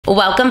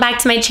Welcome back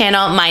to my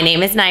channel. My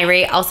name is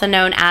Nayri, also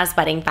known as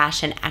Wedding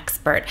Fashion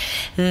Expert.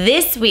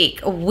 This week,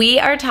 we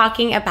are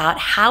talking about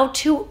how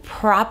to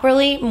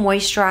properly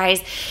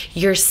moisturize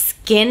your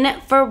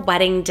skin for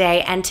wedding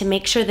day and to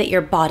make sure that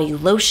your body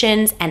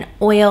lotions and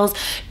oils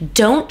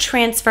don't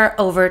transfer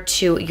over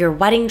to your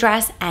wedding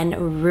dress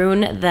and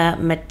ruin the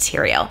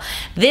material.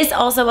 This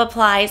also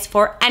applies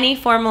for any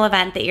formal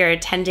event that you're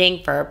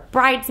attending, for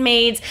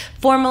bridesmaids,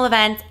 formal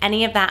events,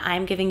 any of that.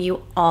 I'm giving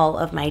you all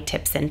of my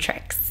tips and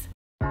tricks.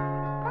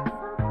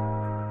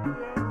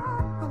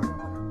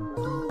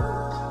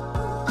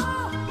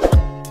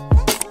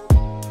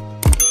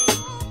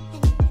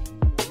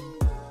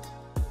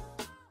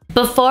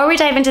 Before we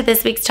dive into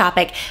this week's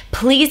topic,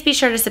 please be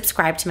sure to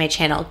subscribe to my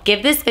channel.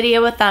 Give this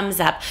video a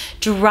thumbs up.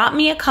 Drop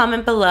me a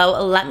comment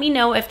below. Let me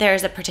know if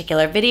there's a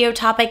particular video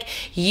topic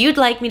you'd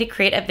like me to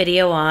create a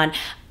video on.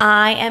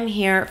 I am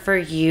here for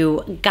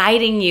you,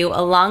 guiding you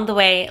along the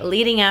way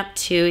leading up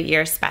to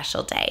your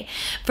special day.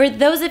 For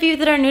those of you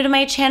that are new to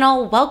my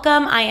channel,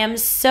 welcome. I am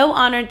so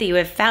honored that you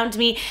have found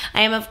me.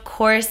 I am, of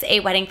course, a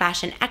wedding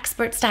fashion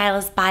expert,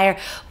 stylist, buyer,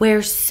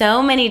 wear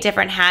so many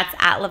different hats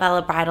at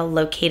Lovella Bridal,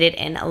 located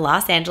in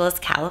Los Angeles,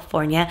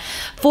 California.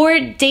 For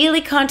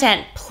daily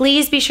content,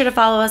 please be sure to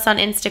follow us on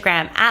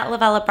Instagram at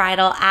Lovella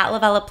Bridal, at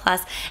Lovella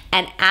Plus,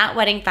 and at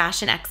Wedding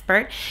Fashion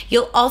Expert.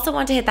 You'll also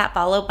want to hit that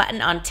follow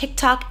button on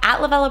TikTok at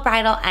Lovella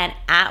Bridal and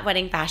at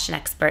Wedding Fashion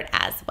Expert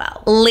as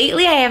well.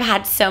 Lately, I have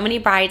had so many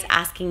brides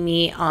asking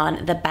me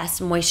on the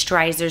best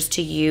moisturizers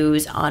to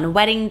use on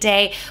wedding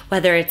day,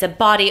 whether it's a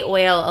body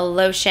oil, a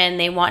lotion.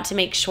 They want to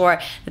make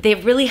sure that they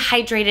have really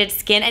hydrated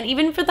skin, and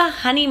even for the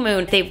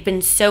honeymoon, they've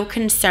been so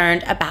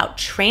concerned about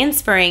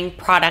transferring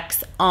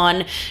products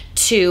on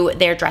to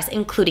their dress,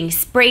 including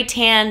spray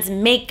tans,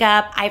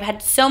 makeup. I've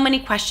had so many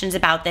questions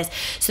about this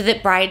so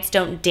that brides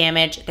don't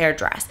damage their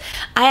dress.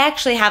 I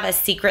actually have a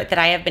secret that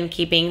I have been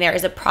keeping. There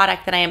is a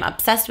product that I am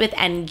obsessed with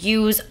and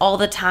use all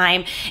the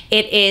time.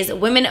 It is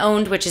women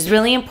owned, which is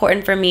really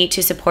important for me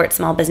to support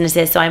small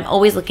businesses. So I'm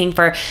always looking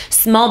for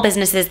small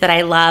businesses that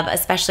I love,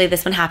 especially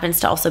this one happens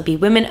to also be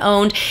women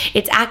owned.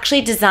 It's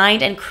actually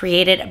designed and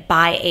created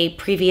by a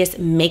previous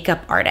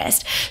makeup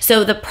artist.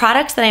 So the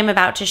products that I'm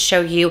about to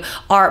show you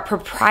are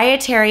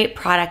proprietary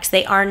products.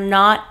 They are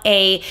not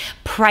a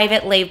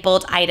private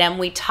labeled item.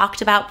 We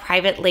talked about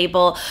private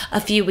label a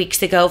few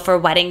weeks ago for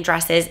wedding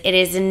dresses. It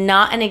is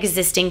not an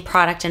existing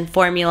product and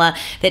formula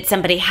that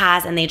somebody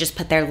has and they just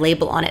put their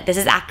label on it. This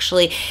is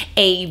actually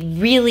a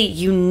really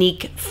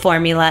unique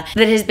formula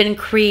that has been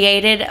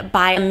created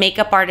by a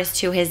makeup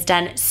artist who has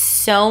done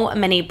so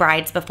many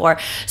brides before.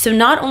 So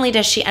not only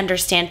does she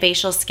understand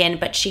facial skin,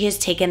 but she has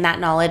taken that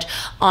knowledge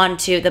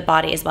onto the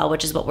body as well,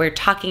 which is what we're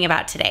talking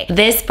about today.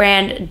 This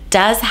brand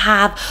does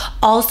have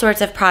all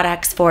sorts of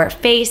products for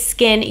face,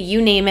 skin,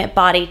 you name it,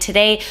 body.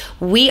 Today,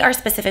 we are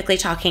specifically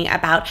talking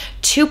about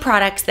two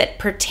products that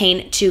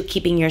pertain to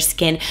keeping your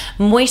skin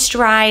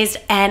moisturized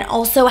and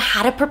also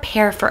how to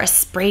prepare for a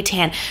spray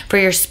tan, for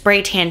your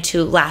spray tan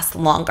to last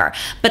longer.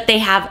 But they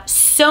have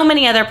so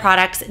many other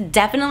products.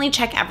 Definitely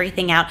check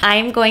everything out.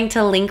 I'm going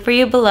to link for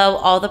you below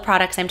all the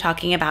products I'm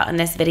talking about in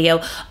this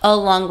video,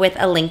 along with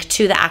a link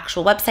to the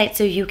actual website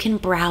so you can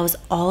browse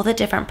all the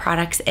different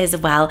products as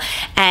well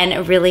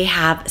and really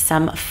have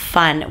some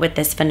fun with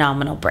this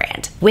phenomenal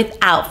brand.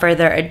 Without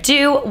further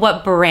ado,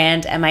 what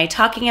brand am I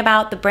talking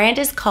about? The brand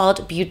is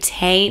called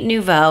Beauté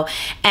Nouveau,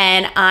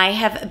 and I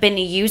have been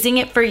using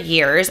it for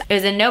years. It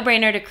was a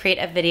no-brainer to create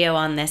a video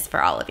on this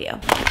for all of you.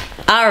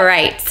 All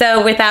right,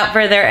 so without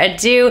further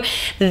ado,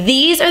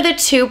 these are the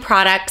two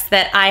products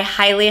that I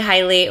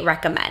highly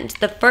recommend.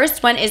 The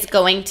first one is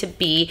going to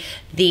be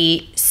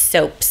the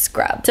soap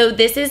scrub. So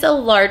this is a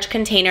large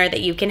container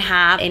that you can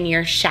have in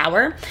your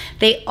shower.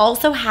 They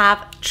also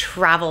have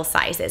travel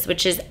sizes,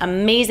 which is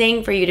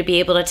amazing for you to be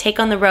able to take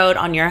on the road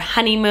on your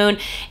honeymoon.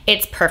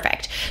 It's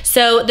perfect.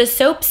 So the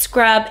soap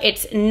scrub,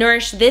 it's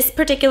Nourish. This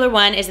particular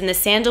one is in the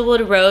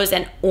sandalwood, rose,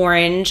 and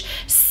orange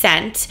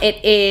scent.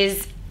 It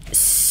is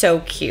so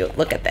cute.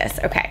 Look at this.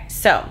 Okay,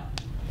 so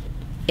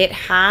it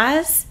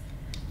has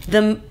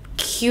the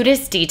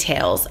cutest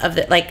details of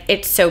the, like,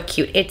 it's so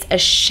cute. It's a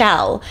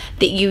shell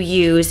that you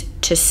use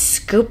to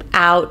scoop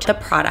out the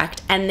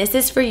product, and this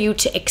is for you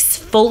to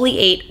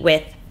exfoliate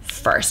with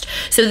first.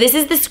 So this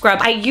is the scrub.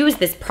 I use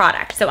this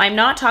product, so I'm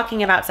not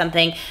talking about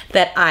something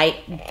that I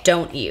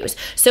don't use.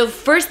 So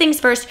first things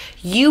first,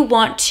 you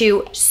want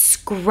to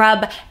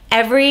scrub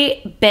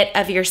every bit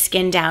of your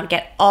skin down,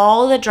 get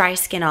all the dry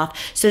skin off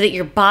so that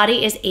your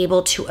body is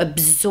able to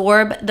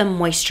absorb the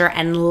moisture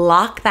and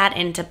lock that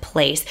into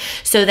place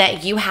so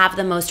that you have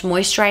the most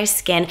moisturized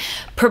skin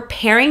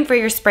preparing for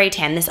your spray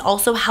tan. This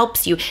also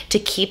helps you to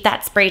keep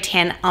that spray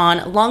tan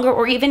on longer,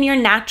 or even your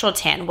natural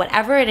tan,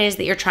 whatever it is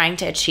that you're trying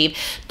to achieve.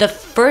 The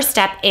first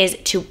step is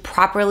to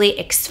properly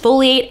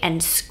exfoliate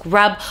and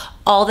scrub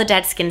all the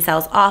dead skin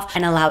cells off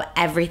and allow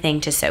everything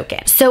to soak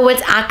in. So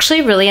what's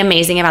actually really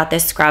amazing about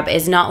this scrub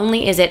is not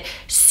only is it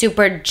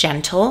super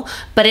gentle,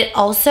 but it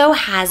also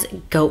has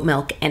goat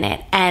milk in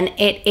it, and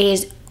it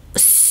is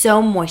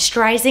so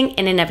moisturizing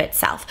in and of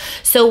itself.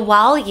 So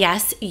while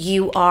yes,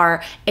 you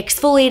are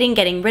exfoliating,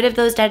 getting rid of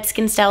those dead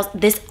skin cells,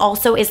 this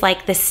also is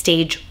like the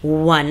stage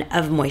 1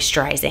 of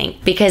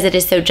moisturizing because it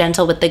is so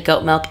gentle with the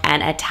goat milk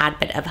and a tad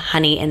bit of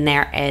honey in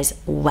there as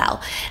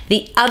well.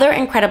 The other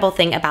incredible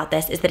thing about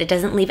this is that it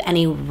doesn't leave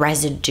any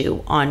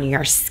residue on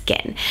your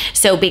skin.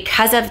 So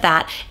because of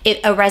that,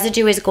 a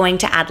residue is going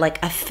to add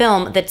like a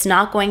film that's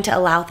not going to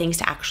allow things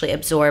to actually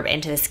absorb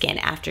into the skin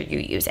after you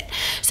use it.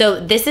 So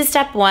this is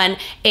step 1.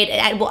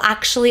 It will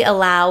actually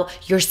allow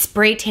your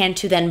spray tan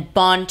to then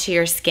bond to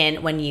your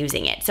skin when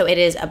using it. So it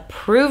is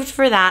approved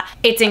for that.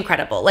 It's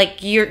incredible. Like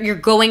you're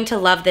going to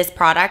love this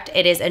product.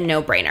 It is a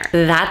no-brainer.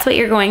 That's what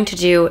you're going to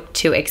do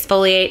to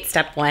exfoliate.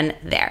 Step 1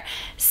 there.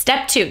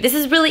 Step 2, this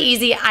is really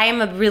easy. I am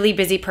a really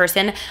busy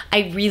person.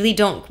 I really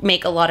don't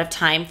make a lot of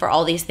time for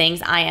all these things.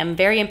 I am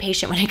very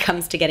impatient when it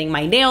comes to getting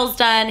my nails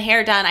done,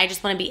 hair done. I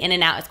just want to be in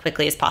and out as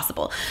quickly as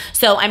possible.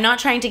 So I'm not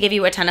trying to give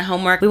you a ton of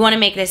homework. We want to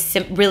make this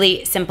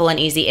really simple and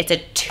easy. It's a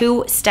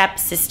 2-step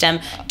system,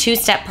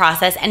 2-step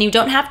process, and you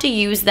don't have to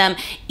use them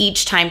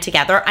each time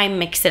together. I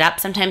mix it up.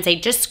 Sometimes I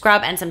just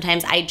scrub and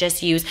sometimes I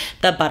just use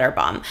the butter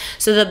balm.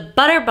 So the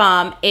butter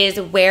balm is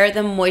where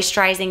the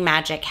moisturizing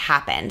magic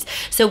happens.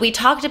 So we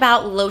talked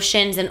about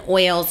lotions and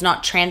oils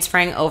not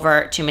transferring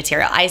over to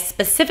material. I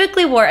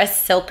specifically wore a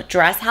silk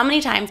dress. How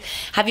many times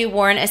have you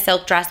worn a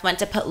silk dress, went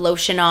to put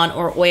lotion on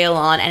or oil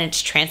on, and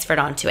it's transferred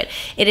onto it?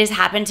 It has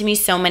happened to me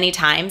so many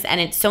times,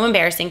 and it's so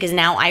embarrassing because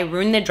now I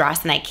ruin the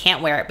dress and I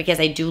can't wear it because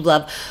I do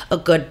love a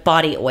good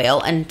body oil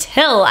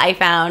until I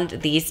found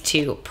these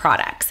 2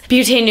 products.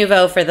 Beauté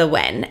Nouveau for the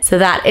win. So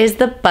that is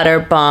the butter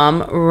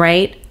balm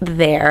right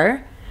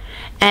there.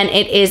 And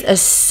it is a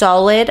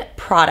solid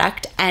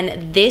product,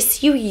 and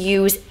this you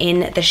use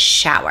in the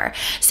shower.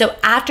 So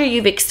after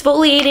you've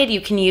exfoliated, you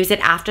can use it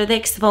after the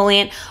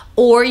exfoliant,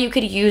 or you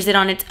could use it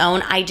on its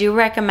own. I do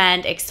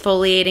recommend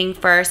exfoliating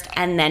first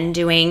and then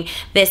doing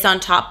this on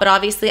top, but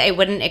obviously I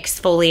wouldn't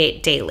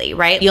exfoliate daily,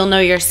 right? You'll know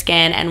your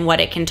skin and what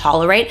it can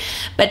tolerate,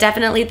 but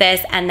definitely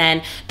this and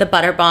then the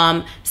butter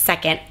balm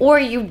second, or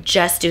you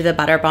just do the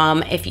butter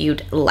balm if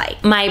you'd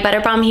like. My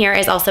butter balm here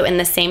is also in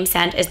the same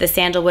scent as the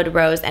sandalwood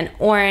rose and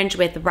orange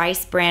with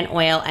rice bran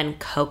oil and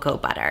cocoa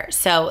butter.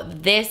 So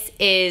this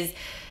is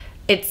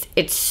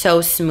it's so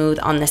smooth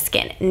on the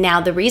skin.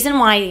 Now, the reason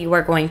why you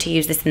are going to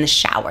use this in the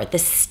shower, the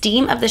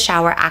steam of the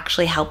shower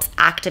actually helps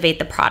activate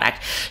the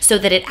product so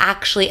that it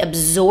actually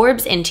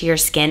absorbs into your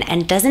skin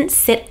and doesn't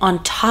sit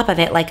on top of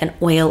it like an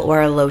oil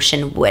or a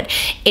lotion would.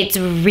 It's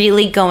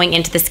really going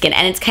into the skin,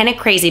 and it's kind of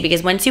crazy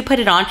because once you put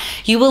it on,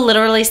 you will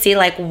literally see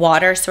like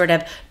water sort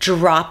of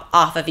drop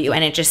off of you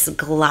and it just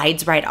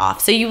glides right off.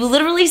 So you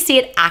literally see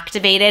it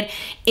activated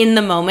in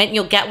the moment.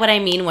 You'll get what I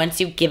mean once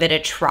you give it a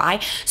try.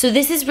 So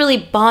this is really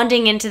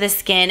bonding into the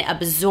skin,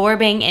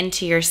 absorbing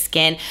into your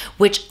skin,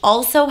 which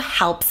also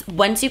helps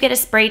once you get a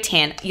spray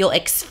tan. You'll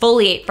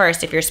exfoliate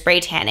first if you're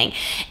spray tanning.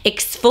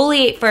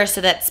 Exfoliate first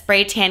so that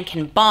spray tan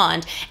can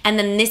bond, and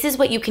then this is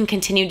what you can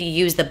continue to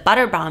use the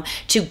butter balm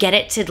to get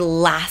it to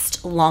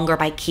last longer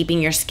by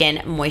keeping your skin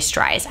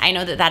moisturized. I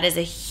know that that is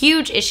a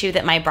huge issue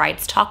that my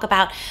brides talk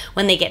about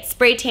when they get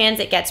spray tans.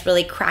 It gets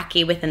really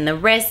cracky within the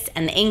wrists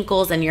and the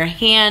ankles and your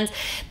hands.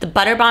 The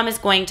butter balm is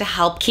going to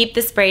help keep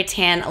the spray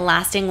tan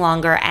lasting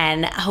longer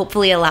and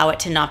hopefully allow it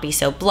to not be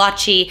so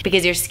blotchy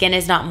because your skin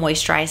is not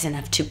moisturized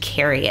enough to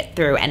carry it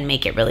through and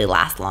make it really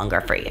last longer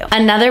for you.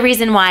 Another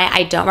reason why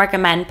I don't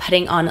recommend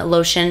putting on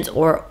lotions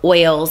or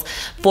oils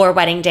for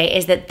wedding day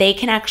is that they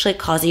can actually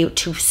cause you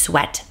to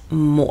sweat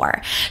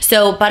more.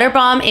 So butter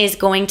balm is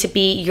going to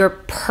be your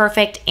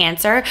perfect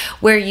answer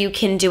where you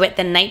can do it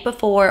the night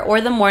before or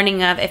the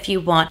morning of if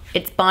you want.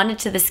 It's bonded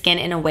to the skin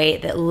in a way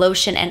that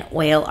lotion and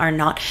oil are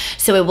not,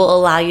 so it will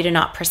allow you to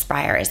not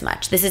perspire as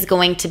much. This is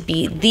going to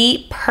be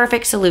the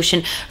perfect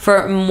solution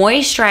for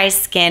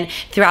moisturized skin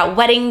throughout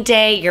wedding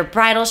day, your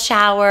bridal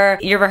shower,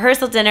 your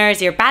rehearsal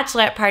dinners, your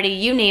bachelorette party,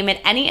 you name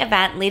it, any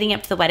event leading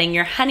up to the wedding,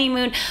 your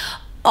honeymoon,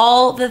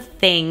 all the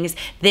things.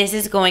 This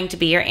is going to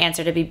be your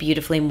answer to be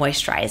beautifully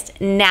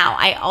moisturized. Now,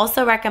 I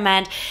also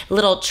recommend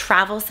little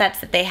travel sets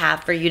that they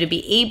have for you to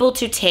be able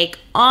to take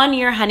on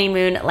your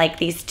honeymoon, like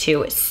these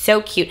two.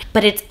 So cute.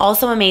 But it's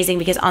also amazing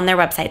because on their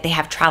website, they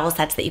have travel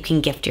sets that you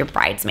can gift your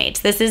bridesmaids.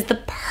 This is the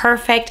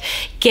perfect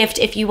gift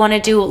if you want to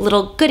do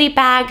little goodie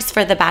bags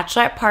for the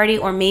bachelorette party,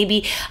 or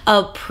maybe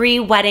a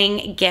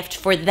pre-wedding gift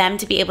for them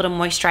to be able to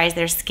moisturize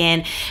their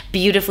skin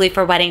beautifully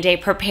for wedding day,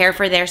 prepare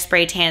for their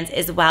spray tans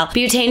as well.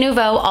 Beauté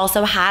Nouveau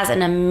also has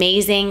an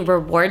amazing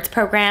rewards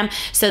program.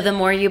 So the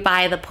more you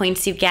buy, the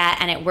points you get,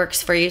 and it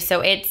works for you.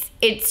 So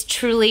it's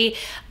truly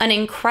an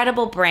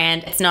incredible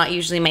brand. It's not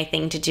usually my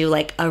thing to do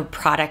like a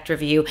product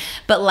review,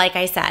 but like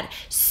I said,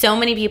 so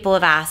many people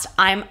have asked.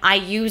 I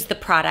use the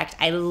product,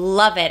 I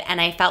love it, and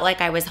I felt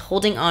like I was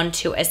holding on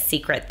to a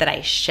secret that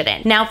I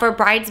shouldn't. Now for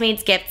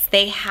bridesmaids gifts,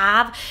 they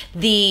have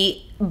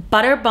the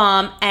butter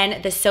balm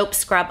and the soap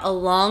scrub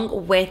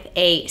along with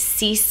a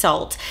sea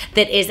salt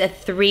that is a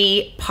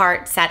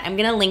 3-part set. I'm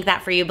gonna link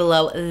that for you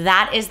below.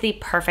 That is the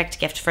perfect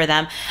gift for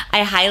them.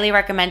 I highly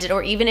recommend it,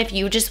 or even if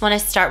you just wanna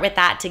start with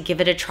that to give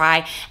it a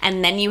try,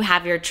 and then you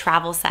have your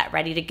travel set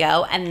ready to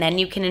go, and then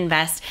you can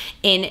invest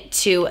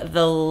into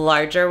the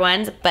larger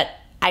ones. But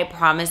I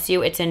promise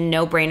you, it's a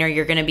no-brainer.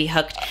 You're gonna be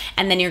hooked,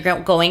 and then you're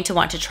going to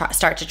want to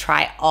start to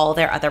try all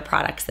their other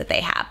products that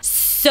they have.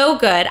 So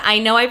good. I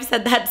know I've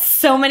said that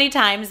so many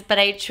times, but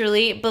I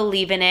truly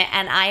believe in it,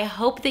 and I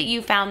hope that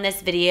you found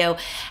this video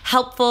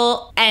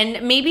helpful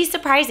and maybe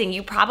surprising.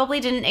 You probably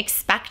didn't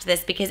expect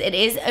this because it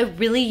is a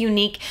really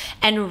unique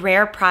and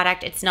rare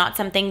product. It's not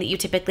something that you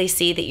typically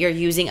see, that you're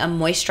using a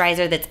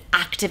moisturizer that's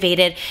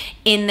activated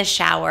in the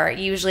shower.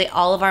 Usually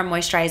all of our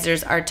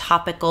moisturizers are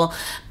topical,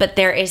 but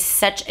there is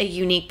such a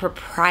unique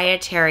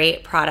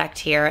proprietary product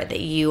here that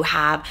you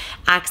have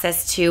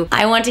access to.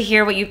 I want to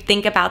hear what you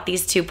think about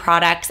these 2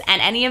 products and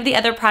any of the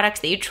other products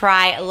that you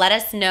try. Let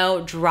us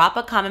know, drop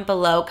a comment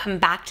below, come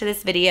back to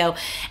this video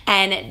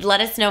and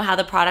let us know how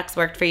the products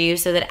worked for you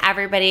so that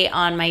everybody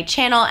on my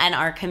channel and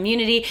our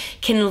community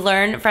can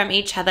learn from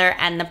each other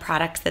and the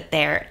products that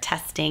they're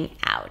testing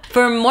out.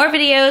 For more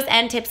videos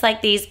and tips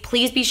like these,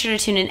 please be sure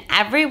to tune in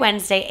every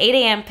Wednesday, 8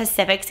 a.m.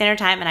 Pacific Standard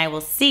Time, and I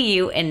will see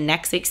you in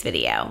next week's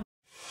video.